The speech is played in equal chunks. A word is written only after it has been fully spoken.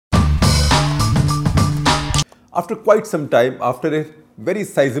After quite some time, after a very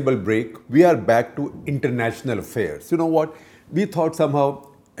sizable break, we are back to international affairs. You know what? We thought somehow,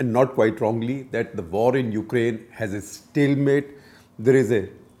 and not quite wrongly, that the war in Ukraine has a stalemate. There is a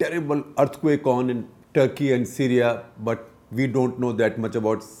terrible earthquake on in Turkey and Syria, but we don't know that much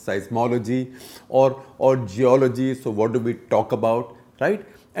about seismology or geology. So what do we talk about, right?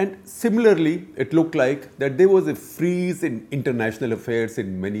 And similarly, it looked like that there was a freeze in international affairs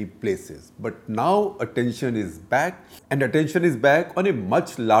in many places. But now attention is back, and attention is back on a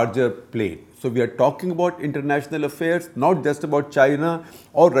much larger plane. So we are talking about international affairs, not just about China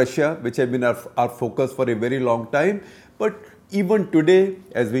or Russia, which have been our focus for a very long time, but even today,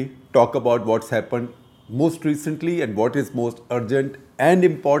 as we talk about what's happened most recently and what is most urgent and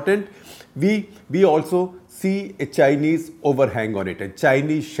important, we also see a Chinese overhang on it, a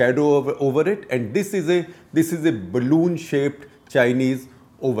Chinese shadow over it, and this is a balloon-shaped Chinese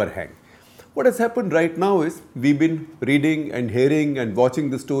overhang. What has happened right now is we've been reading and hearing and watching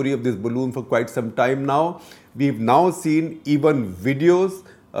the story of this balloon for quite some time now. We've now seen even videos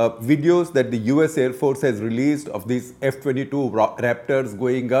that the US Air Force has released of these F-22 Raptors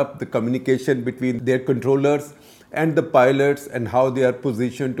going up, the communication between their controllers and the pilots and how they are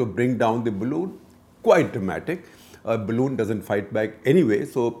positioned to bring down the balloon. Quite dramatic. A balloon doesn't fight back anyway,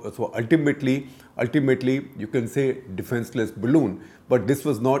 so ultimately you can say defenseless balloon, but this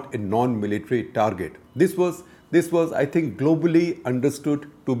was not a non-military target. This was I think globally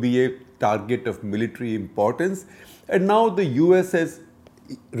understood to be a target of military importance, and now the US has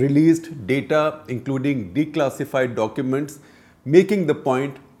released data including declassified documents making the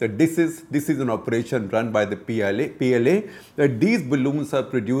point that this is an operation run by the PLA, that these balloons are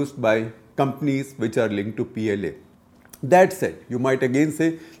produced by companies which are linked to PLA. That said, you might again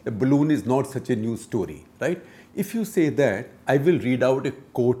say a balloon is not such a new story, right? If you say that, I will read out a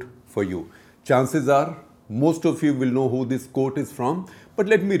quote for you. Chances are most of you will know who this quote is from, but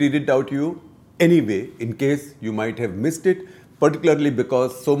let me read it out to you anyway in case you might have missed it, particularly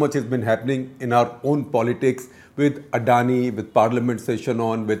because so much has been happening in our own politics with Adani, with Parliament session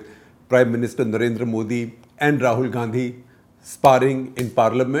on, with Prime Minister Narendra Modi and Rahul Gandhi sparring in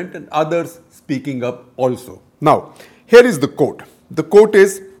Parliament and others speaking up also. Now, here is the quote. The quote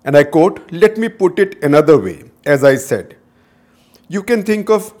is, and I quote, "Let me put it another way, as I said. You can think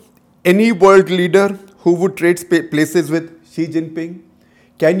of any world leader who would trade places with Xi Jinping.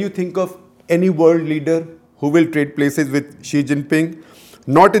 Can you think of any world leader who will trade places with Xi Jinping?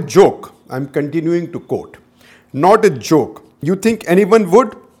 Not a joke." I'm continuing to quote. Not a joke. You think anyone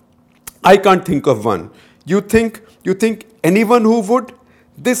would? I can't think of one. You think anyone who would?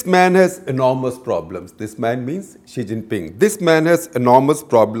 This man has enormous problems. This man means Xi Jinping. This man has enormous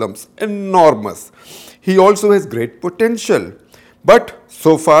problems. Enormous. He also has great potential. But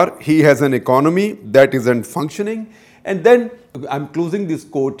so far, he has an economy that isn't functioning. And then I'm closing this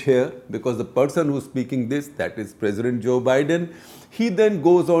quote here because the person who's speaking this, that is President Joe Biden, he then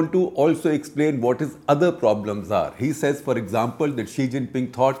goes on to also explain what his other problems are. He says, for example, that Xi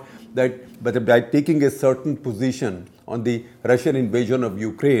Jinping thought that by taking a certain position on the Russian invasion of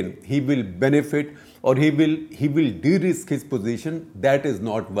Ukraine, he will benefit or he will de-risk his position. That is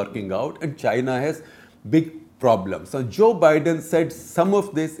not working out, and China has big problems. So Joe Biden said some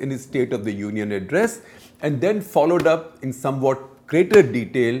of this in his State of the Union address and then followed up in somewhat greater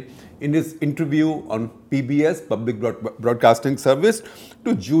detail in his interview on PBS, Public Broadcasting Service,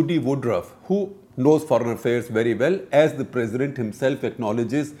 to Judy Woodruff, who knows foreign affairs very well, as the president himself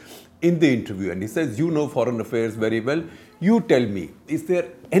acknowledges in the interview. And he says, "You know foreign affairs very well. You tell me, is there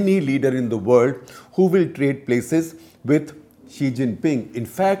any leader in the world who will trade places with Xi Jinping?" In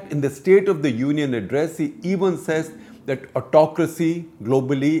fact, in the State of the Union address, he even says that autocracy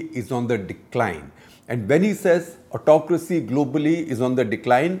globally is on the decline. And when he says autocracy globally is on the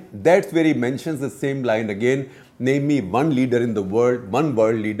decline, that's where he mentions the same line again. Name me one leader in the world, one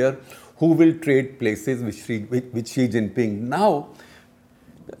world leader who will trade places with Xi Jinping. Now,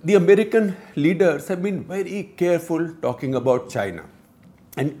 the American leaders have been very careful talking about China.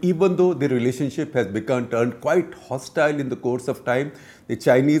 And even though the relationship has turned quite hostile in the course of time, the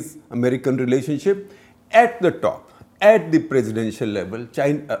Chinese-American relationship at the top, at the presidential level,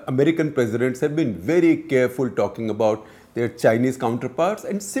 American presidents have been very careful talking about their Chinese counterparts,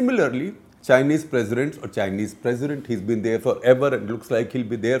 and similarly, Chinese presidents or Chinese president, he's been there forever and looks like he'll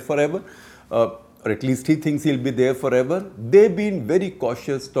be there forever, or at least he thinks he'll be there forever. They've been very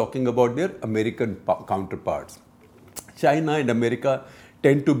cautious talking about their American counterparts. China and America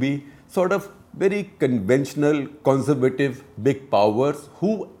tend to be sort of very conventional, conservative, big powers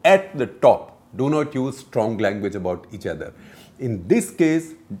who at the top do not use strong language about each other. In this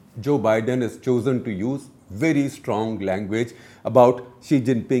case, Joe Biden has chosen to use very strong language about Xi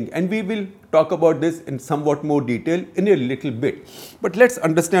Jinping. And we will talk about this in somewhat more detail in a little bit. But let's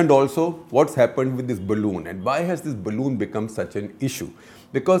understand also what's happened with this balloon and why has this balloon become such an issue.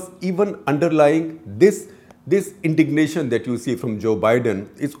 Because even underlying this indignation that you see from Joe Biden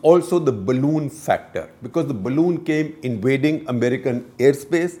is also the balloon factor, because the balloon came invading American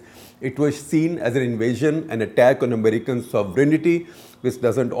airspace. It was seen as an invasion, an attack on American sovereignty, which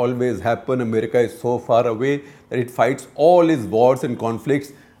doesn't always happen. America is so far away that it fights all its wars and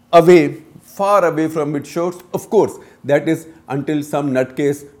conflicts away, far away from its shores. Of course, that is until some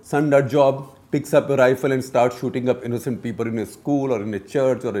nutcase, some nut job picks up a rifle and starts shooting up innocent people in a school or in a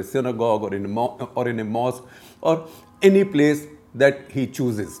church or a synagogue or in a mosque or any place that he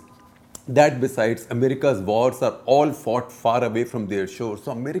chooses. That besides, America's wars are all fought far away from their shores.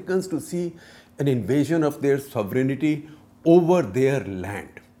 So Americans to see an invasion of their sovereignty over their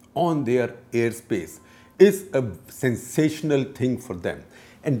land, on their airspace, is a sensational thing for them.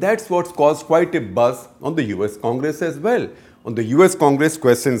 And that's what's caused quite a buzz on the US Congress as well. On the US Congress,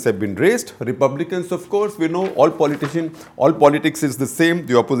 questions have been raised. Republicans, of course, we know all politics is the same.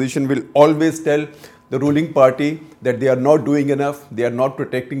 The opposition will always tell the ruling party that they are not doing enough, they are not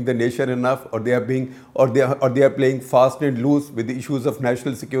protecting the nation enough, or they are playing fast and loose with the issues of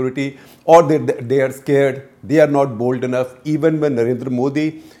national security, or they are scared, they are not bold enough. Even when Narendra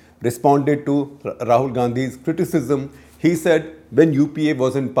Modi responded to Rahul Gandhi's criticism, he said when UPA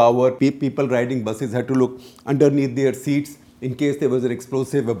was in power, people riding buses had to look underneath their seats in case there was an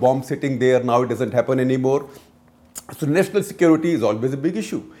explosive, a bomb sitting there. Now it doesn't happen anymore. So national security is always a big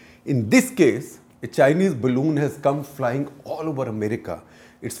issue. In this case, a Chinese balloon has come flying all over America.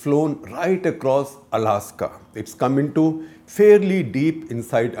 It's flown right across Alaska. It's come into fairly deep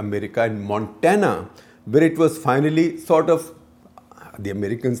inside America in Montana, where it was finally sort of, the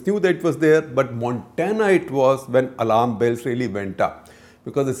Americans knew that it was there, but Montana it was when alarm bells really went up.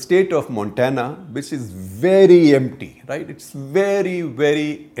 Because the state of Montana, which is very empty, right? It's very,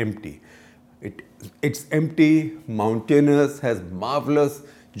 very empty. It's empty, mountainous, has marvelous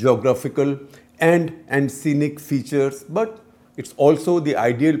geographical and scenic features, but it's also the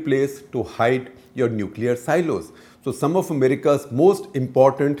ideal place to hide your nuclear silos. So some of America's most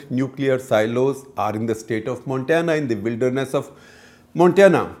important nuclear silos are in the state of Montana, in the wilderness of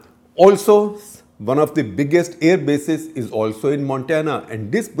Montana. Also, one of the biggest air bases is also in Montana,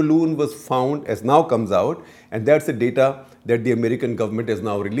 and this balloon was found, as now comes out, and that's the data that the American government has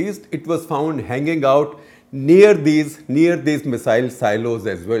now released. It was found hanging out near these missile silos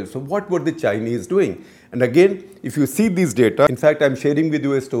as well. So what were the Chinese doing? And again, if you see these data, in fact, I'm sharing with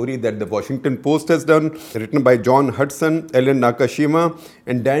you a story that the Washington Post has done, written by John Hudson, Ellen Nakashima,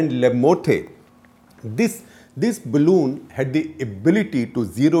 and Dan Lemothe. This balloon had the ability to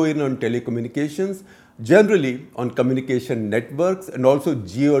zero in on telecommunications, generally on communication networks, and also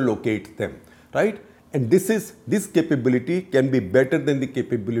geolocate them, right? And this capability can be better than the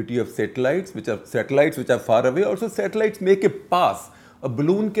capability of satellites, which are far away. Also, satellites make a pass. A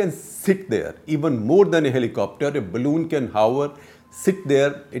balloon can sit there, even more than a helicopter. A balloon can hover, sit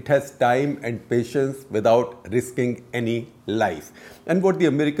there. It has time and patience without risking any life. And what the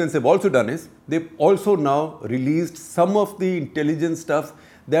Americans have also done is, they've also now released some of the intelligence stuff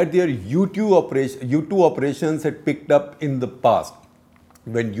that their U2 operations had picked up in the past,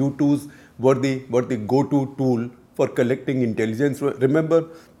 when U2s were the go-to tool for collecting intelligence. Remember,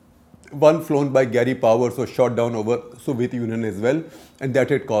 one flown by Gary Powers was shot down over Soviet Union as well, and that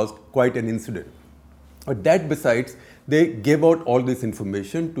had caused quite an incident. But that besides, they gave out all this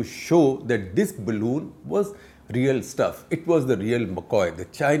information to show that this balloon was real stuff. It was the real McCoy. The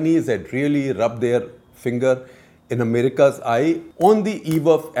Chinese had really rubbed their finger in America's eye on the eve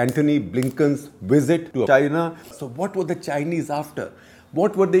of Antony Blinken's visit to China. So what were the Chinese after?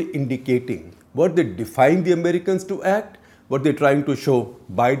 What were they indicating? Were they defying the Americans to act? Were they trying to show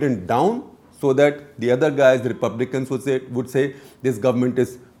Biden down so that the other guys, the Republicans, would say this government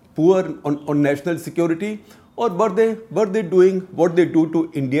is poor on national security? Or were they doing what they do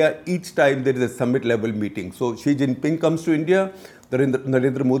to India each time there is a summit level meeting? So Xi Jinping comes to India,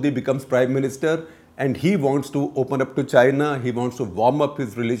 Narendra Modi becomes Prime Minister, and he wants to open up to China, he wants to warm up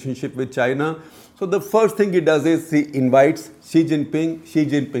his relationship with China. So the first thing he does is he invites Xi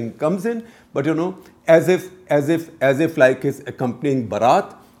Jinping comes in, but as if like his accompanying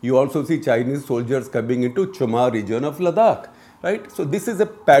Bharat, you also see Chinese soldiers coming into Chumar region of Ladakh, right? So this is a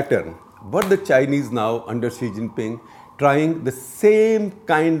pattern. Were the Chinese now under Xi Jinping trying the same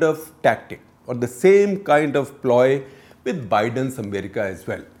kind of tactic or the same kind of ploy with Biden's America as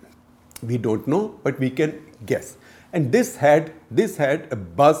well? We don't know, but we can guess. And this had a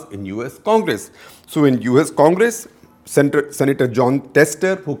buzz in US Congress. So in US Congress, Senator John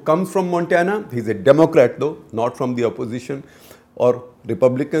Tester, who comes from Montana, he's a Democrat though, not from the opposition or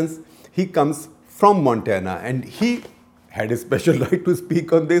Republicans, he comes from Montana, and he had a special right to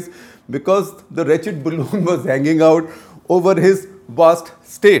speak on this because the wretched balloon was hanging out over his vast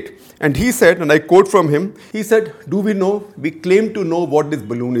state. And he said, and I quote from him, he said, "Do we know, we claim to know what this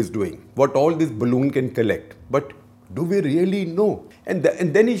balloon is doing, what all this balloon can collect, but do we really know?" And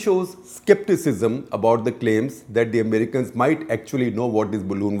then he shows skepticism about the claims that the Americans might actually know what this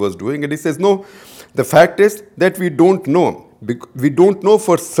balloon was doing. And he says, no, the fact is that we don't know. We don't know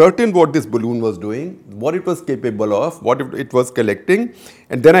for certain what this balloon was doing, what it was capable of, what it was collecting.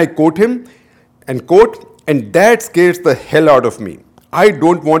 And then I quote him, and quote, "And that scares the hell out of me. I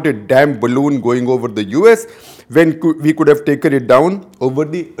don't want a damn balloon going over the US when we could have taken it down over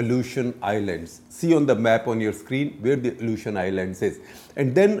the Aleutian Islands." See on the map on your screen where the Aleutian Islands is.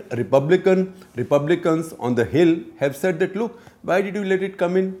 And then Republicans on the Hill have said that, look, why did you let it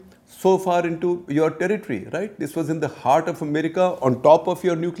come in so far into your territory, right? This was in the heart of America, on top of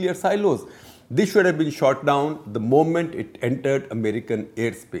your nuclear silos. This should have been shot down the moment it entered American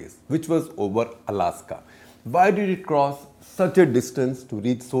airspace, which was over Alaska. Why did it cross such a distance to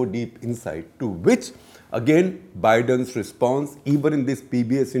reach so deep inside? To which, again, Biden's response, even in this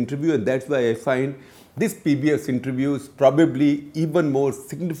PBS interview, and that's why I find this PBS interview is probably even more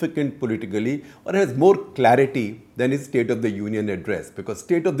significant politically, or has more clarity than his State of the Union address, because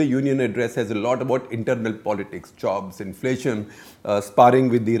State of the Union address has a lot about internal politics, jobs, inflation, sparring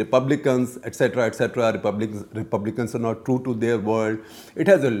with the Republicans, etc., etc. Republicans are not true to their word. It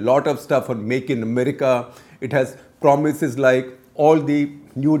has a lot of stuff on Make in America. It has promises like all the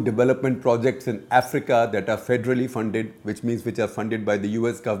new development projects in Africa that are federally funded, which means which are funded by the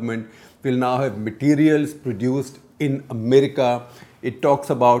US government, will now have materials produced in America. It talks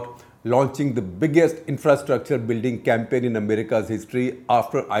about launching the biggest infrastructure building campaign in America's history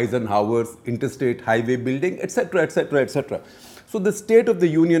after Eisenhower's interstate highway building, etc., etc., etc. So the State of the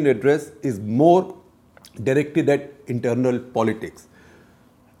Union address is more directed at internal politics.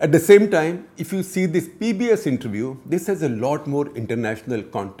 At the same time, if you see this PBS interview, this has a lot more international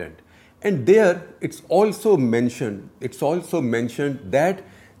content. And there, it's also mentioned that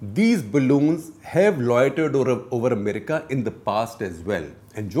these balloons have loitered over America in the past as well.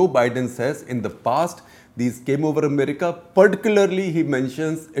 And Joe Biden says in the past, these came over America, particularly he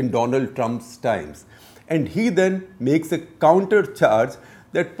mentions in Donald Trump's times. And he then makes a counter charge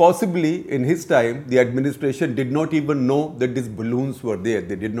that possibly in his time, the administration did not even know that these balloons were there.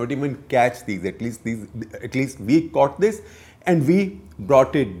 They did not even catch these. At least we caught this and we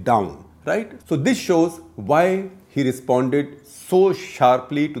brought it down, right? So this shows why he responded so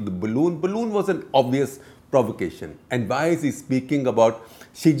sharply to the balloon. Balloon was an obvious provocation. And why is he speaking about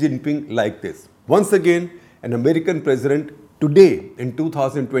Xi Jinping like this? Once again, an American president today in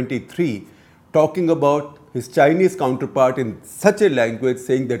 2023 talking about his Chinese counterpart in such a language,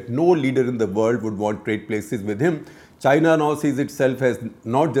 saying that no leader in the world would want trade places with him. China now sees itself as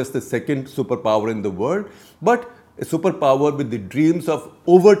not just the second superpower in the world, but a superpower with the dreams of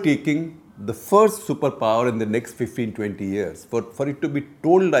overtaking the first superpower in the next 15-20 years. For it to be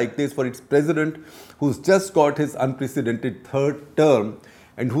told like this, for its president who's just got his unprecedented third term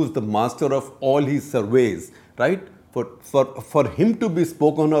and who's the master of all his surveys, right? For him to be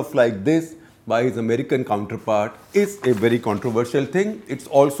spoken of like this by his American counterpart is a very controversial thing. It's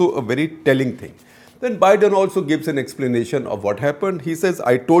also a very telling thing. Then Biden also gives an explanation of what happened. He says,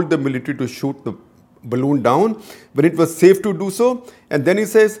 I told the military to shoot the balloon down when it was safe to do so. And then he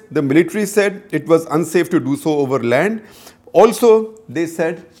says, the military said it was unsafe to do so over land. Also, they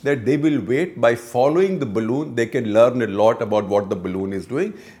said that they will wait. By following the balloon, they can learn a lot about what the balloon is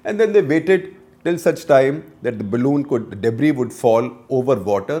doing. And then they waited till such time that the debris would fall over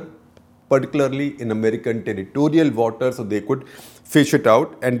water, particularly in American territorial water, so they could fish it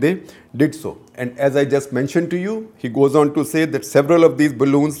out, and they did so. And as I just mentioned to you, he goes on to say that several of these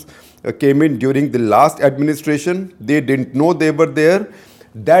balloons came in during the last administration. They didn't know they were there.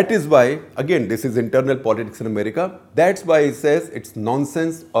 That is why, again, this is internal politics in America. That's why he says it's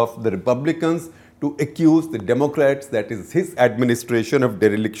nonsense of the Republicans to accuse the Democrats, that is his administration, of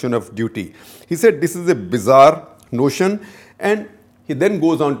dereliction of duty. He said this is a bizarre notion, and he then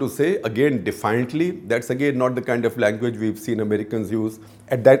goes on to say, again defiantly, that's again not the kind of language we've seen Americans use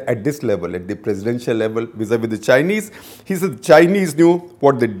at this level, at the presidential level, vis-a-vis the Chinese. He said the Chinese knew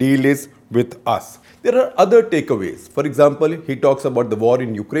what the deal is with us. There are other takeaways. For example, he talks about the war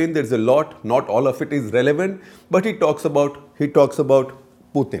in Ukraine. There's a lot, not all of it is relevant, but he talks about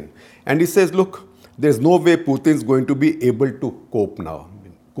Putin. And he says, look, there's no way Putin's going to be able to cope now.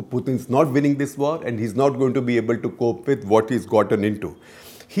 Putin's not winning this war and he's not going to be able to cope with what he's gotten into.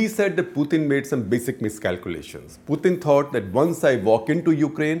 He said that Putin made some basic miscalculations. Putin thought that once I walk into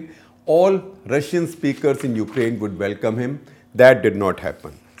Ukraine, all Russian speakers in Ukraine would welcome him. That did not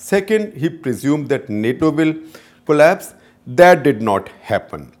happen. Second, he presumed that NATO will collapse. That did not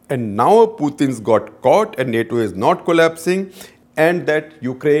happen. And now Putin's got caught and NATO is not collapsing, and that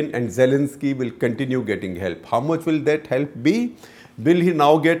Ukraine and Zelensky will continue getting help. How much will that help be? Will he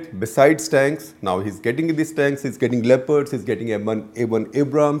now get, besides tanks, now he's getting these tanks, he's getting Leopards, he's getting A1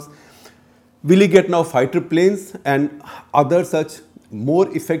 Abrams. Will he get now fighter planes and other such more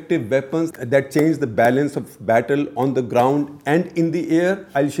effective weapons that change the balance of battle on the ground and in the air?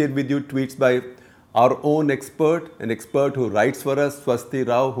 I'll share with you tweets by our own expert, an expert who writes for us, Swasti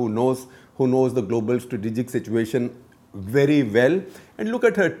Rao, who knows the global strategic situation very well. And look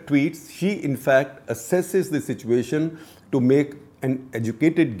at her tweets. She, in fact, assesses the situation to make an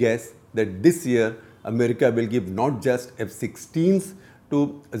educated guess that this year America will give not just F-16s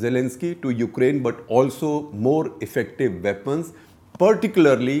to Zelensky, to Ukraine, but also more effective weapons,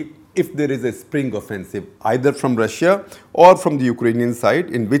 particularly if there is a spring offensive, either from Russia or from the Ukrainian side,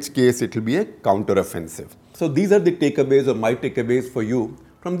 in which case it will be a counter-offensive. So these are the takeaways or my takeaways for you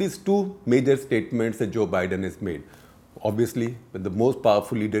from these two major statements that Joe Biden has made. Obviously, when the most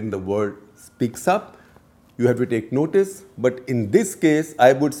powerful leader in the world speaks up, you have to take notice. But in this case,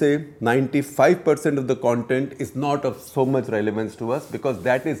 I would say 95% of the content is not of so much relevance to us because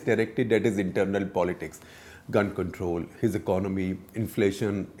that is directed at his internal politics. Gun control, his economy,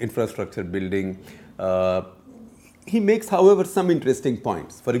 inflation, infrastructure building. He makes, however, some interesting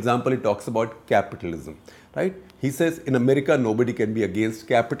points. For example, he talks about capitalism, right? He says in America, nobody can be against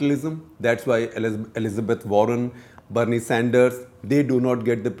capitalism. That's why Elizabeth Warren, Bernie Sanders, they do not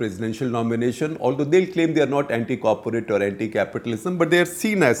get the presidential nomination, although they'll claim they are not anti-corporate or anti-capitalism, but they are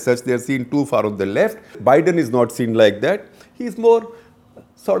seen as such. They are seen too far on the left. Biden is not seen like that. He's more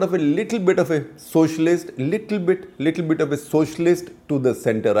sort of a little bit of a socialist, little bit of a socialist to the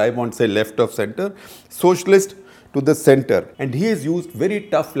center. I won't say left of center, socialist to the center. And he has used very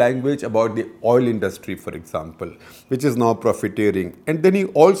tough language about the oil industry, for example, which is now profiteering. And then he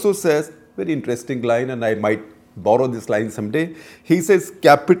also says, very interesting line, and I might borrow this line someday. He says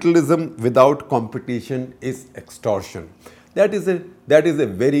capitalism without competition is extortion. That is a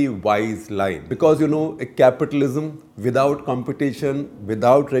very wise line because, you know, a capitalism without competition,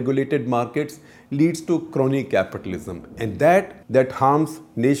 without regulated markets leads to crony capitalism, and that harms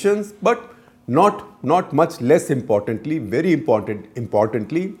nations, but not much less importantly, very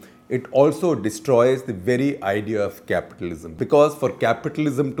importantly, it also destroys the very idea of capitalism, because for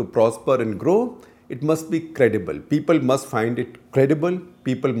capitalism to prosper and grow, it must be credible. People must find it credible.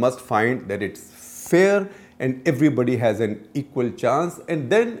 People must find that it's fair and everybody has an equal chance. And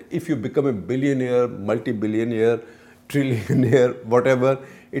then if you become a billionaire, multi-billionaire, trillionaire, whatever,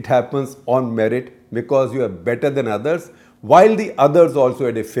 it happens on merit because you are better than others, while the others also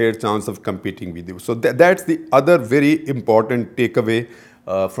had a fair chance of competing with you. So that's the other very important takeaway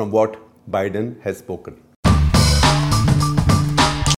from what Biden has spoken.